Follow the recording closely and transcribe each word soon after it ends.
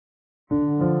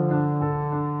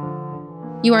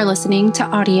You are listening to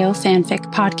Audio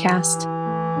Fanfic Podcast.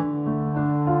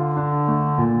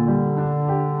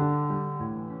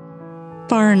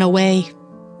 Far and Away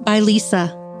by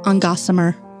Lisa on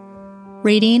Gossamer.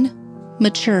 Rating,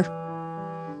 Mature.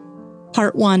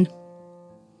 Part 1.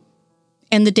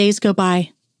 And the days go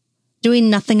by, doing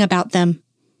nothing about them.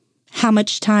 How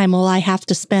much time will I have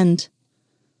to spend?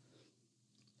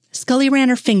 Scully ran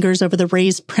her fingers over the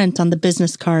raised print on the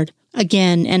business card,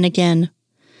 again and again.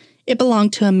 It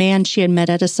belonged to a man she had met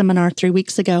at a seminar 3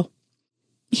 weeks ago.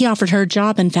 He offered her a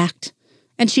job, in fact,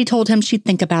 and she told him she'd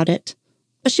think about it,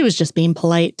 but she was just being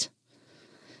polite.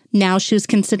 Now she was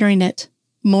considering it,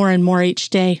 more and more each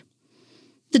day.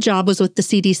 The job was with the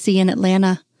CDC in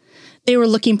Atlanta. They were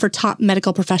looking for top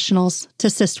medical professionals to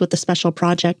assist with the special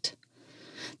project.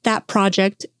 That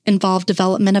project involved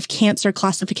development of cancer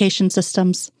classification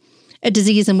systems, a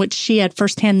disease in which she had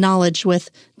firsthand knowledge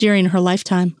with during her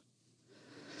lifetime.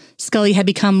 Scully had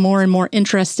become more and more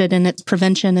interested in its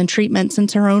prevention and treatment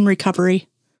since her own recovery.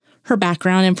 Her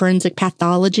background in forensic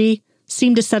pathology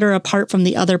seemed to set her apart from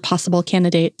the other possible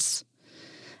candidates.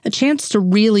 A chance to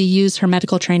really use her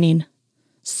medical training.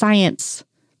 Science,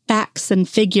 facts and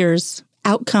figures,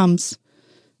 outcomes.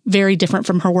 Very different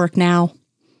from her work now.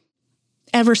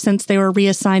 Ever since they were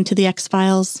reassigned to the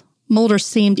X-Files, Mulder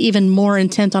seemed even more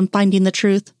intent on finding the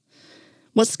truth.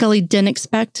 What Scully didn't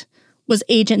expect was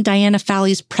Agent Diana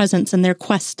Fowley's presence in their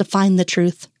quest to find the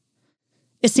truth.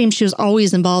 It seemed she was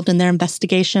always involved in their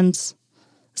investigations.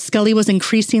 Scully was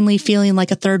increasingly feeling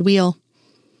like a third wheel.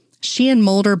 She and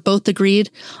Mulder both agreed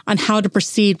on how to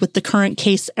proceed with the current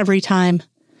case every time.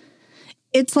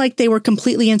 It's like they were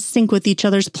completely in sync with each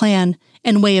other's plan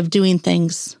and way of doing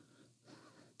things.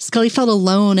 Scully felt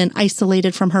alone and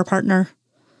isolated from her partner.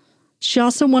 She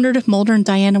also wondered if Mulder and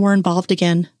Diana were involved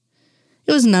again.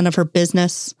 It was none of her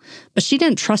business, but she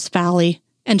didn't trust Fowley,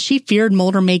 and she feared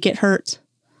Mulder may get hurt.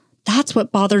 That's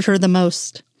what bothered her the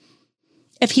most.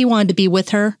 If he wanted to be with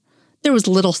her, there was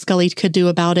little Scully could do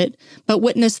about it, but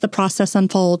witness the process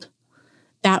unfold.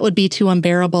 That would be too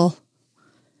unbearable.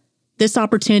 This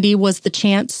opportunity was the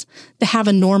chance to have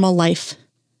a normal life.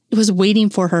 It was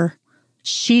waiting for her.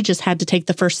 She just had to take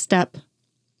the first step.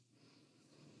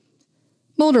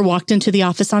 Mulder walked into the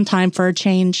office on time for a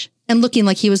change and looking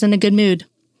like he was in a good mood.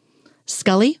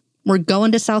 "Scully, we're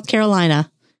going to South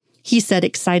Carolina," he said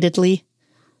excitedly.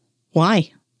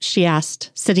 "Why?" she asked,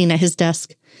 sitting at his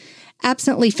desk,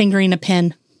 absently fingering a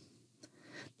pen.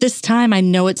 "This time I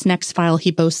know it's next file,"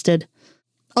 he boasted.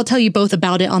 "I'll tell you both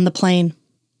about it on the plane."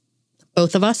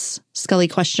 "Both of us?" Scully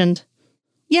questioned.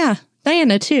 "Yeah,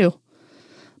 Diana too."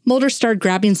 Mulder started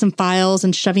grabbing some files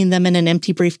and shoving them in an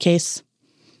empty briefcase.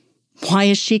 "Why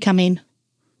is she coming?"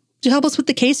 "To help us with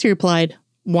the case," he replied.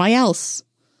 "Why else?"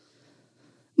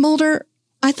 "Mulder,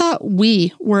 I thought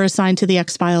we were assigned to the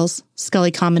X-Files,"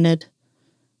 Scully commented.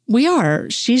 "We are.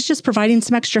 She's just providing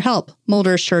some extra help,"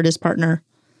 Mulder assured his partner.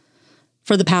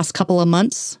 "For the past couple of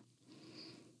months?"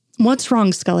 "What's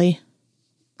wrong, Scully?"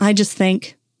 "I just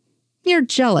think." "You're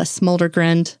jealous," Mulder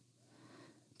grinned.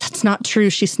 "That's not true,"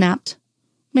 she snapped.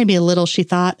 Maybe a little, she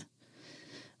thought.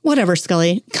 "Whatever,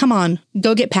 Scully. Come on,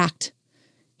 go get packed."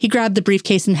 He grabbed the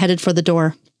briefcase and headed for the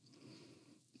door.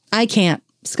 "I can't,"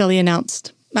 Scully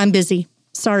announced. "I'm busy.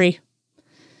 Sorry."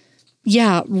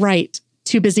 "Yeah, right.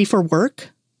 Too busy for work?"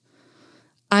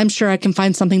 "I'm sure I can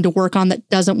find something to work on that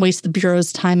doesn't waste the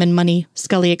Bureau's time and money,"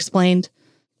 Scully explained.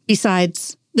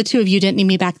 "Besides, the two of you didn't need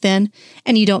me back then,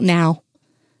 and you don't now."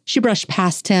 She brushed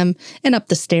past him and up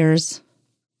the stairs.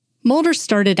 Mulder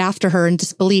started after her in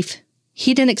disbelief.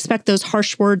 He didn't expect those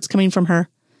harsh words coming from her.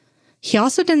 He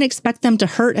also didn't expect them to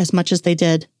hurt as much as they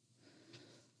did.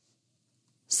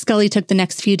 Scully took the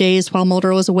next few days while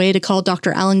Mulder was away to call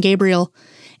Dr. Alan Gabriel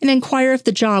and inquire if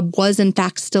the job was in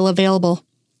fact still available.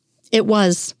 It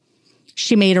was.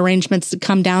 She made arrangements to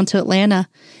come down to Atlanta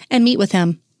and meet with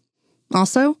him.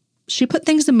 Also, she put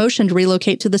things in motion to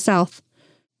relocate to the South.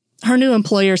 Her new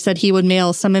employer said he would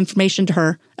mail some information to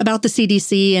her about the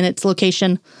CDC and its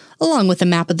location, along with a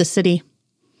map of the city.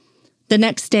 The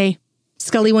next day,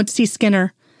 Scully went to see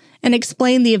Skinner and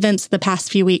explained the events of the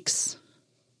past few weeks.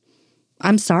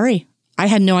 "I'm sorry. I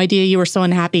had no idea you were so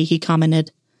unhappy," he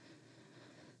commented.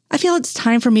 "I feel it's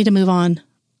time for me to move on.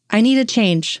 I need a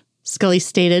change," Scully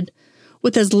stated,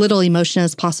 with as little emotion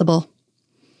as possible.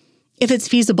 "If it's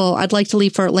feasible, I'd like to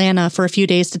leave for Atlanta for a few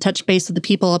days to touch base with the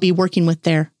people I'll be working with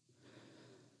there."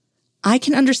 "I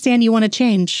can understand you want to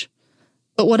change.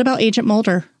 But what about Agent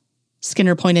Mulder?"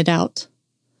 Skinner pointed out.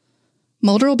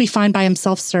 "Mulder will be fine by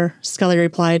himself, sir," Scully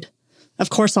replied.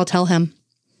 "Of course I'll tell him."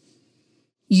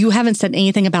 "You haven't said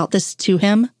anything about this to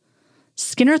him?"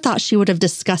 Skinner thought she would have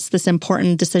discussed this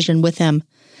important decision with him,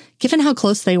 given how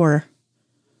close they were.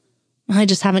 I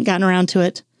just haven't gotten around to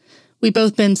it. We've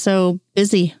both been so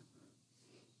busy.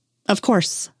 Of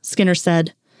course, Skinner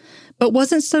said, but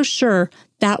wasn't so sure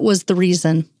that was the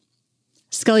reason.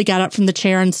 Scully got up from the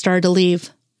chair and started to leave.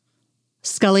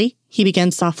 Scully, he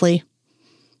began softly.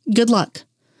 Good luck.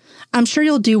 I'm sure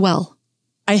you'll do well.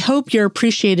 I hope you're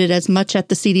appreciated as much at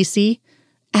the CDC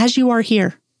as you are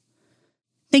here.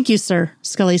 Thank you, sir,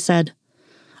 Scully said.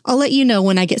 I'll let you know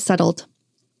when I get settled.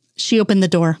 She opened the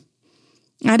door.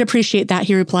 I'd appreciate that,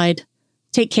 he replied.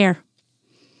 Take care.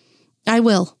 I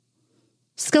will.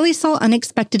 Scully saw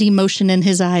unexpected emotion in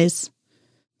his eyes.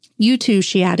 You too,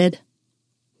 she added.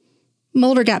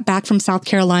 Mulder got back from South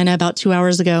Carolina about 2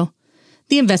 hours ago.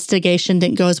 The investigation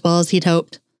didn't go as well as he'd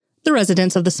hoped. The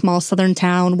residents of the small southern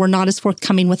town were not as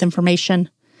forthcoming with information.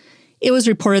 It was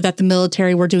reported that the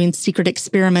military were doing secret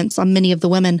experiments on many of the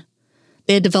women.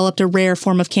 They had developed a rare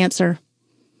form of cancer.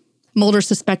 Mulder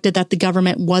suspected that the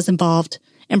government was involved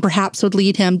and perhaps would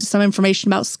lead him to some information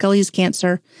about Scully's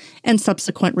cancer and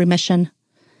subsequent remission.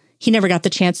 He never got the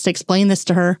chance to explain this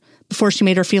to her before she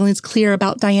made her feelings clear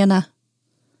about Diana.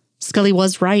 Scully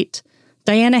was right.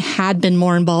 Diana had been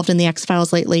more involved in the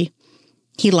X-Files lately.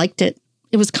 He liked it.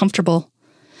 It was comfortable.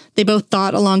 They both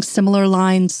thought along similar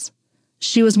lines.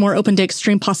 She was more open to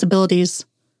extreme possibilities.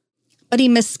 But he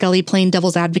missed Scully playing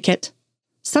devil's advocate.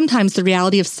 Sometimes the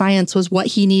reality of science was what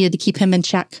he needed to keep him in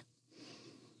check.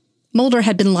 Mulder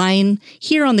had been lying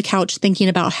here on the couch thinking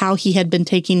about how he had been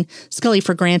taking Scully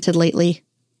for granted lately.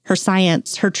 Her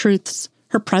science, her truths,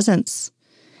 her presence.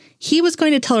 He was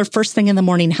going to tell her first thing in the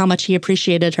morning how much he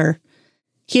appreciated her.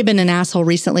 He had been an asshole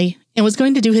recently and was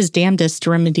going to do his damnedest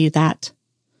to remedy that.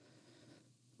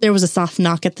 There was a soft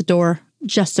knock at the door,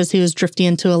 just as he was drifting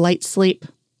into a light sleep.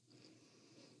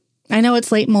 I know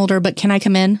it's late, Mulder, but can I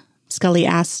come in? Scully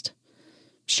asked.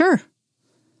 Sure.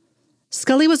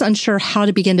 Scully was unsure how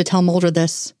to begin to tell Mulder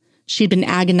this. She'd been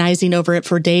agonizing over it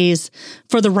for days,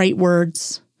 for the right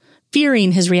words,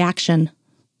 fearing his reaction.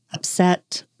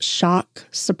 Upset, shock,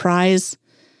 surprise.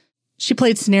 She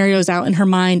played scenarios out in her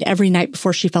mind every night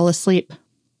before she fell asleep.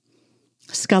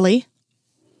 Scully?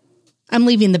 I'm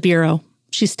leaving the bureau,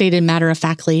 she stated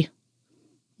matter-of-factly.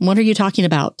 What are you talking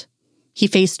about? He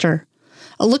faced her,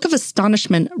 a look of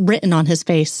astonishment written on his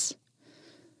face.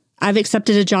 I've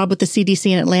accepted a job with the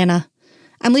CDC in Atlanta.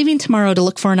 I'm leaving tomorrow to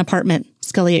look for an apartment,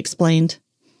 Scully explained.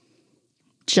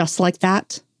 Just like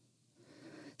that?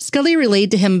 Scully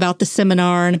relayed to him about the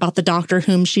seminar and about the doctor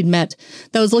whom she'd met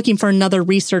that was looking for another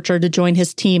researcher to join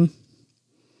his team.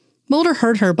 Mulder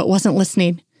heard her but wasn't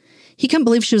listening. He couldn't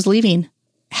believe she was leaving.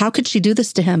 How could she do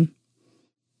this to him?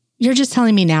 You're just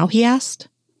telling me now, he asked.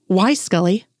 Why,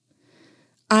 Scully?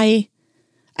 I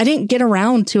didn't get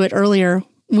around to it earlier.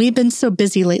 We've been so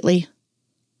busy lately.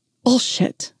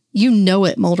 Bullshit. You know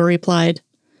it, Mulder replied.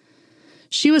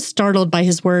 She was startled by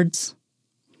his words.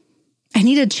 I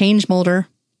need a change, Mulder.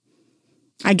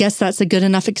 I guess that's a good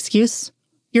enough excuse.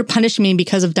 You're punishing me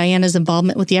because of Diana's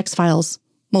involvement with the X-Files,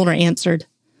 Mulder answered.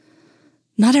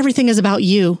 Not everything is about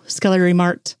you, Scully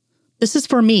remarked. This is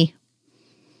for me.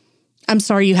 I'm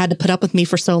sorry you had to put up with me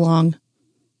for so long.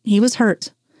 He was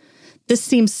hurt. This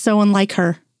seems so unlike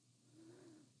her.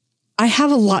 I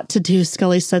have a lot to do,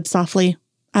 Scully said softly.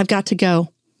 I've got to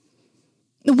go.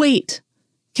 Wait.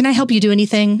 Can I help you do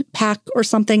anything? Pack or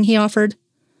something, he offered.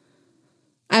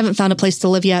 I haven't found a place to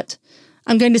live yet.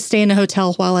 I'm going to stay in a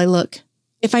hotel while I look.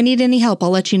 If I need any help,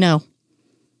 I'll let you know.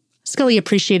 Scully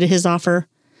appreciated his offer.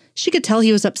 She could tell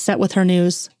he was upset with her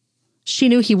news. She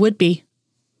knew he would be.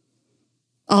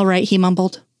 All right, he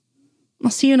mumbled.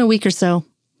 I'll see you in a week or so.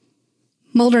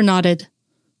 Mulder nodded.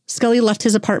 Scully left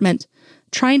his apartment,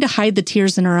 trying to hide the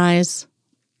tears in her eyes.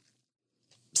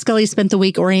 Scully spent the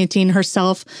week orienting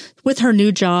herself with her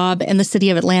new job and the city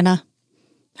of Atlanta.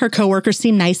 Her coworkers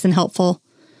seemed nice and helpful.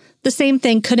 The same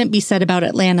thing couldn't be said about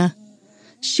Atlanta.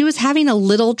 She was having a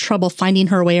little trouble finding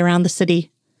her way around the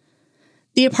city.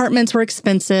 The apartments were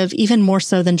expensive, even more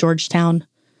so than Georgetown.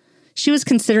 She was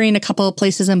considering a couple of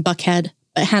places in Buckhead,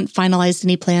 but hadn't finalized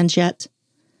any plans yet.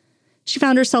 She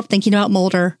found herself thinking about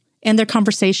Mulder and their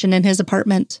conversation in his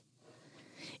apartment.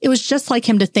 It was just like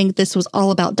him to think this was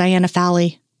all about Diana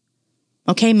Fowley.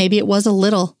 Okay, maybe it was a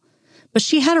little, but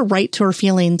she had a right to her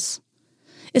feelings.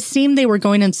 It seemed they were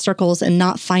going in circles and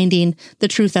not finding the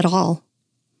truth at all.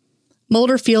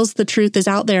 Mulder feels the truth is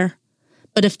out there,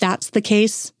 but if that's the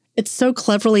case, it's so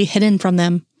cleverly hidden from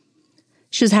them.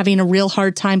 She was having a real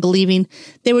hard time believing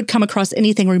they would come across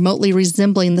anything remotely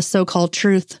resembling the so-called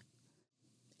truth.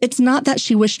 It's not that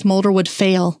she wished Mulder would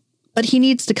fail, but he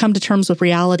needs to come to terms with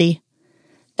reality.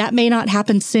 That may not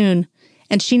happen soon,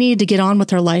 and she needed to get on with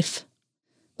her life.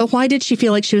 But why did she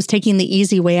feel like she was taking the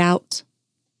easy way out?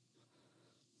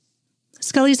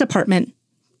 Scully's apartment,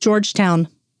 Georgetown.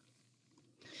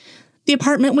 The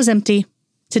apartment was empty.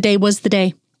 Today was the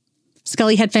day.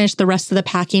 Scully had finished the rest of the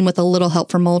packing with a little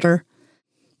help from Mulder.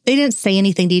 They didn't say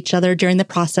anything to each other during the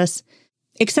process,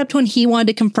 except when he wanted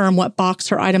to confirm what box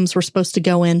her items were supposed to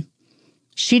go in.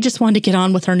 She just wanted to get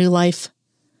on with her new life.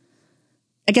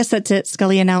 I guess that's it,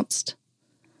 Scully announced.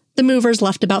 The movers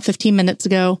left about 15 minutes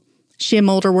ago. She and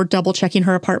Mulder were double-checking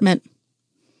her apartment.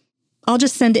 I'll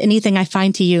just send anything I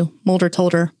find to you, Mulder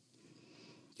told her.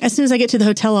 As soon as I get to the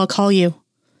hotel, I'll call you.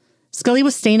 Scully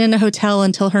was staying in a hotel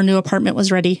until her new apartment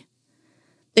was ready.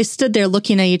 They stood there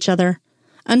looking at each other,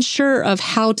 unsure of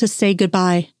how to say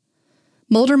goodbye.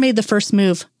 Mulder made the first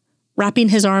move, wrapping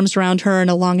his arms around her in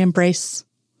a long embrace.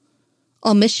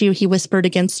 I'll miss you, he whispered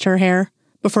against her hair,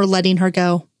 before letting her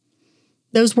go.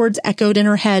 Those words echoed in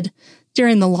her head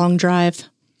during the long drive.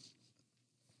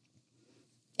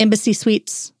 Embassy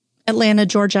Suites, Atlanta,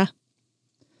 Georgia.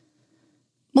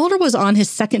 Mulder was on his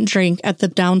second drink at the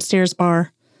downstairs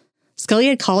bar. Scully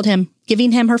had called him,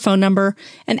 giving him her phone number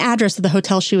and address of the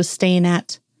hotel she was staying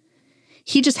at.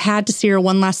 He just had to see her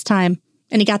one last time,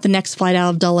 and he got the next flight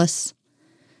out of Dulles.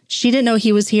 She didn't know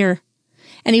he was here,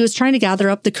 and he was trying to gather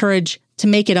up the courage to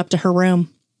make it up to her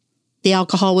room. The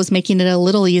alcohol was making it a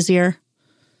little easier.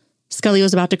 Scully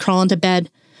was about to crawl into bed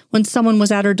when someone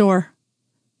was at her door.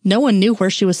 No one knew where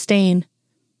she was staying.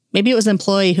 Maybe it was an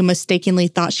employee who mistakenly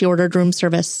thought she ordered room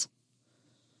service.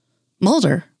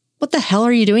 Mulder, what the hell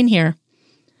are you doing here?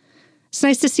 It's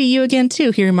nice to see you again,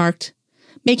 too, he remarked,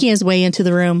 making his way into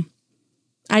the room.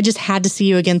 I just had to see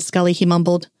you again, Scully, he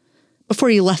mumbled, before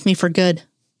you left me for good.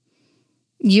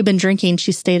 You've been drinking,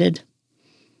 she stated.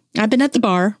 I've been at the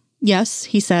bar, yes,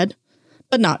 he said,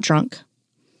 but not drunk.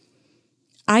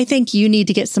 I think you need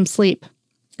to get some sleep.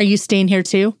 Are you staying here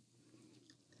too?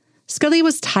 Scully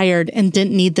was tired and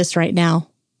didn't need this right now.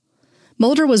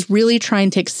 Mulder was really trying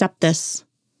to accept this.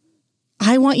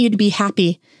 I want you to be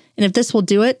happy, and if this will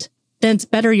do it, then it's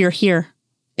better you're here.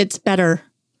 It's better.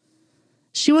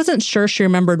 She wasn't sure she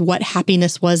remembered what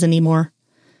happiness was anymore.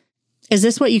 Is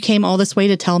this what you came all this way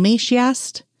to tell me? She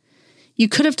asked. You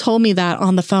could have told me that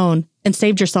on the phone and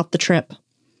saved yourself the trip.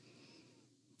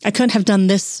 I couldn't have done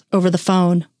this over the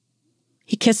phone.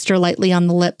 He kissed her lightly on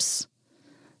the lips.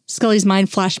 Scully's mind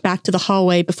flashed back to the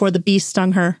hallway before the bee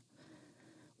stung her.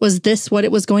 Was this what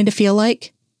it was going to feel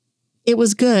like? It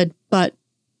was good, but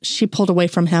she pulled away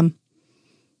from him.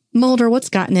 Mulder, what's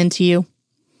gotten into you?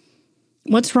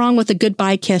 What's wrong with a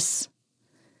goodbye kiss?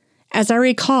 As I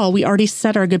recall, we already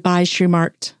said our goodbyes, she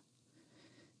remarked.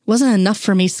 Wasn't enough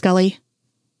for me, Scully.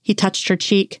 He touched her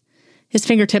cheek, his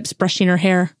fingertips brushing her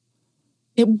hair.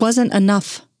 It wasn't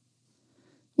enough.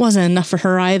 Wasn't enough for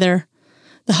her either.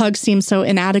 The hug seemed so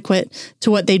inadequate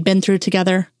to what they'd been through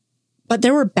together. But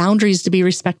there were boundaries to be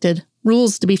respected,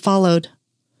 rules to be followed.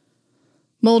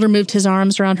 Mulder moved his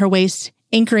arms around her waist,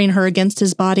 anchoring her against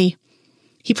his body.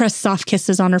 He pressed soft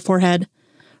kisses on her forehead,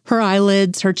 her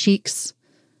eyelids, her cheeks,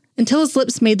 until his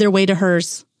lips made their way to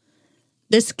hers.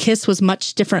 This kiss was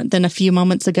much different than a few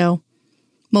moments ago.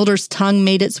 Mulder's tongue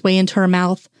made its way into her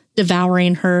mouth,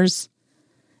 devouring hers.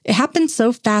 It happened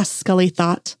so fast, Scully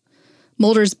thought.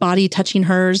 Mulder's body touching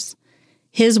hers,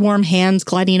 his warm hands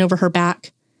gliding over her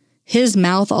back, his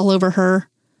mouth all over her.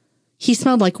 He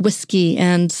smelled like whiskey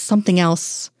and something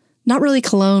else. Not really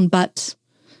cologne, but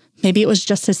maybe it was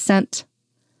just his scent.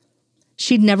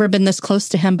 She'd never been this close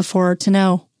to him before to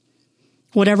know.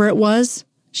 Whatever it was,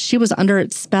 she was under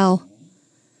its spell.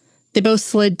 They both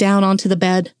slid down onto the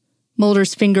bed,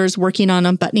 Mulder's fingers working on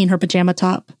unbuttoning her pajama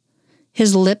top,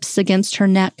 his lips against her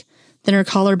neck, then her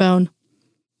collarbone.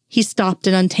 He stopped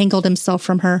and untangled himself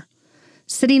from her,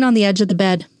 sitting on the edge of the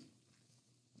bed.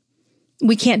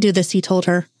 We can't do this, he told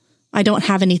her. I don't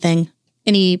have anything.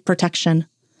 Any protection.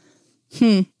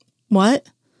 What?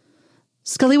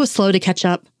 Scully was slow to catch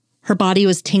up. Her body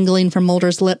was tingling from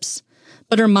Mulder's lips,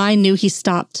 but her mind knew he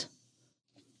stopped.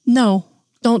 No,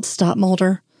 don't stop,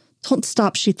 Mulder. Don't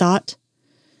stop, she thought.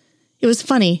 It was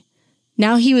funny.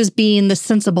 Now he was being the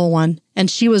sensible one, and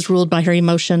she was ruled by her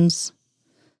emotions.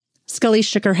 Scully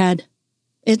shook her head.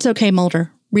 It's okay,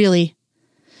 Mulder. Really.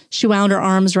 She wound her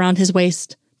arms around his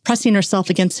waist, pressing herself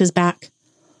against his back.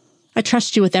 I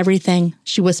trust you with everything,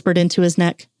 she whispered into his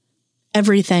neck.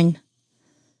 Everything.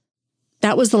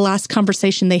 That was the last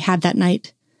conversation they had that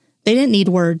night. They didn't need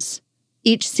words.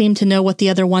 Each seemed to know what the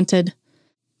other wanted.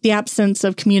 The absence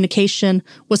of communication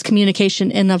was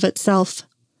communication in of itself.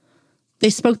 They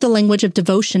spoke the language of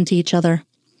devotion to each other.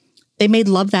 They made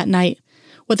love that night,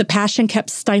 with a passion kept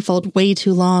stifled way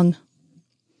too long.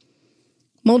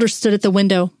 Mulder stood at the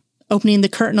window, opening the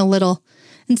curtain a little,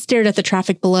 and stared at the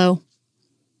traffic below.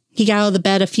 He got out of the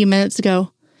bed a few minutes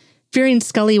ago, fearing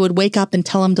Scully would wake up and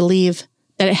tell him to leave,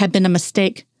 that it had been a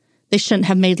mistake. They shouldn't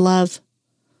have made love.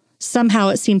 Somehow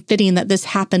it seemed fitting that this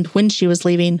happened when she was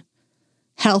leaving.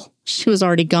 Hell, she was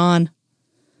already gone.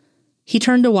 He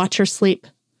turned to watch her sleep.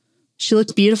 She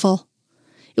looked beautiful.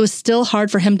 It was still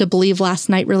hard for him to believe last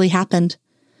night really happened.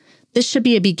 This should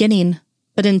be a beginning,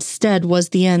 but instead was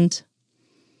the end.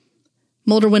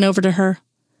 Mulder went over to her,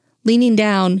 leaning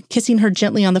down, kissing her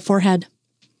gently on the forehead.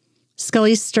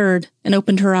 Scully stirred and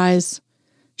opened her eyes.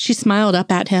 She smiled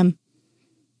up at him.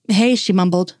 "Hey," she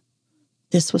mumbled.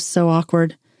 This was so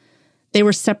awkward. They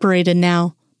were separated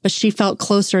now, but she felt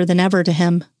closer than ever to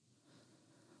him.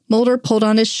 Mulder pulled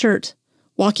on his shirt,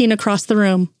 walking across the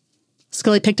room.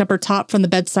 Scully picked up her top from the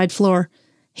bedside floor,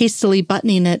 hastily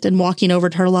buttoning it and walking over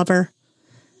to her lover.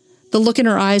 The look in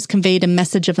her eyes conveyed a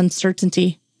message of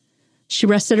uncertainty. She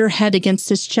rested her head against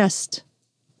his chest.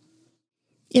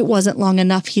 "It wasn't long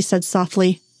enough," he said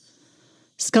softly.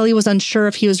 Scully was unsure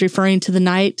if he was referring to the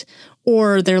night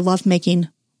or their lovemaking,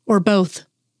 or both.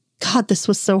 God, this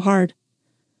was so hard.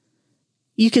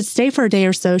 "You could stay for a day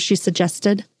or so," she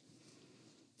suggested.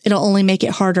 "It'll only make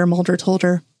it harder," Mulder told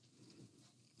her.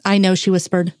 "I know," she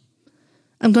whispered.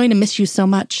 "I'm going to miss you so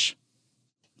much."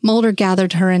 Mulder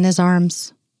gathered her in his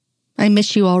arms. "I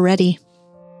miss you already."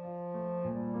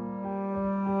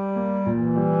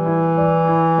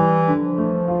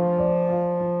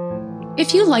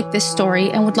 If you like this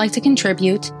story and would like to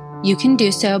contribute, you can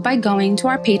do so by going to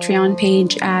our Patreon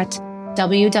page at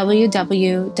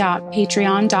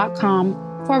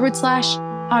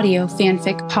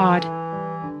www.patreon.com/audiofanficpod.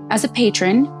 As a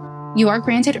patron, you are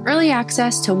granted early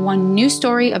access to one new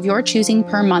story of your choosing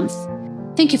per month.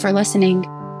 Thank you for listening,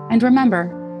 and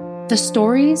remember, the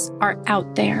stories are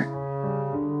out there.